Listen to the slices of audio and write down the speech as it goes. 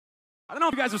I don't know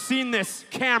if you guys have seen this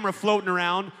camera floating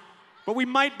around, but we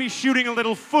might be shooting a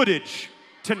little footage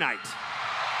tonight.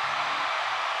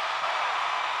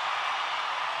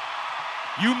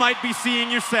 You might be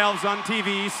seeing yourselves on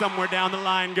TV somewhere down the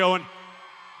line going,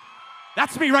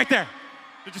 that's me right there.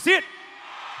 Did you see it?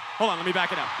 Hold on, let me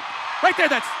back it up. Right there,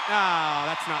 that's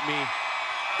not me.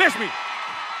 There's me.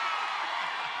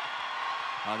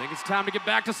 I think it's time to get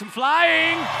back to some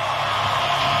flying.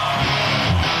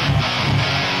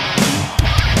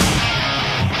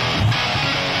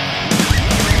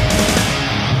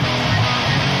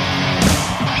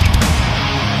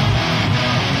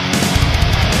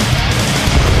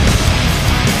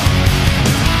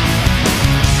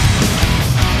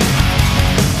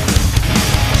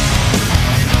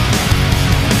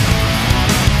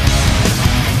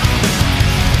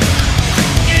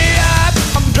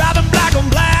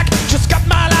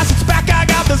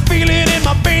 Feeling in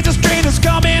my veins, a strain is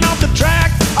coming off the track.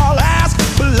 I'll ask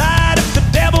polite if the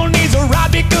devil needs a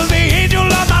ride, because the angel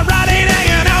of my ride ain't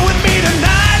hanging out with me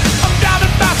tonight. I'm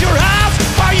driving past your house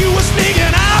while you were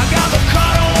sneaking out. I got the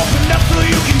car opened up so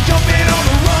you can jump in on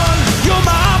the run. Your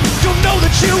mom, you'll know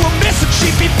that you were missing.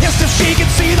 She'd be pissed if she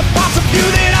could see the parts of you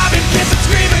that I've been kissing,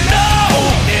 screaming, no,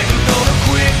 never gonna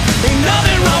quit. Ain't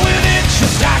nothing wrong with it,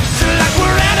 just acting like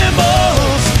we're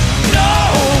animals. No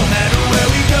matter where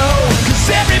we go,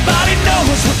 everybody knows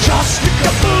we're just a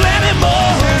couple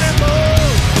animals.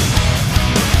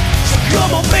 So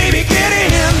come on, baby, get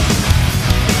in.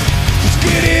 Just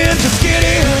get in, just get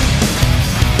in.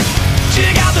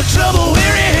 Check out the trouble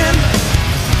we're in.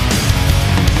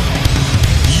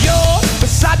 You're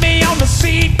beside me on the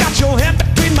seat, got your hand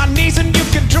between my knees, and you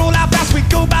control how fast we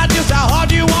go by, just how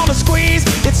hard you wanna squeeze.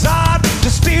 It's hard to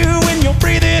steer when you're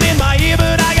breathing in my ear,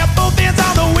 but I got both hands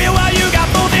on the wheel while you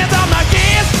got both hands on my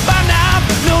gears. By now,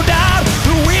 no doubt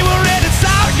that we were headed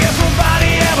south. I guess nobody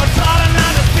ever taught a 9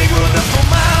 to speak with us for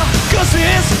mile. Cause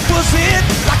this was it,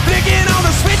 like flicking on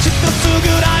a switch. It felt so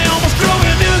good I almost drove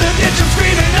into the ditch. I'm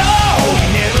screaming, no,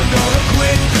 never gonna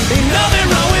quit. Ain't nothing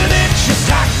wrong with it, just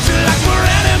acting like we're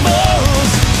animals.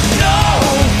 No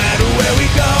matter where we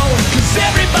go, cause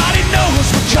everybody knows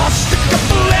we're just a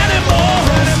couple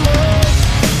animals.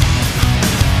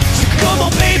 So come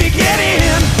on, baby, get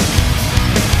in.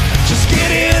 Just get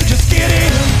in, just get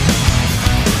in.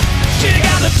 Check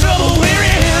out the trouble we're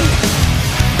in.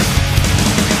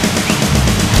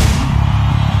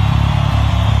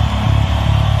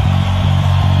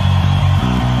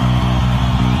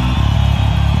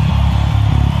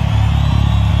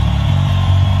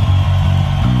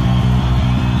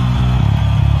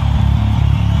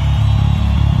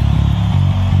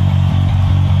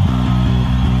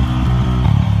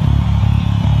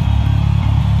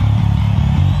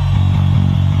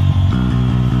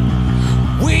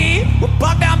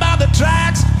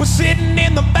 We're sitting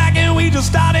in the back and we just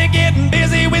started getting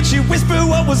busy when she whispered,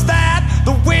 what was that?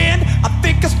 The wind? I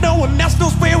think it's no one else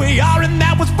knows where we are, and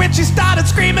that was when she started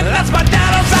screaming, that's my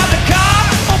dad outside the car.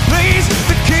 Oh please,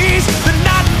 the keys, the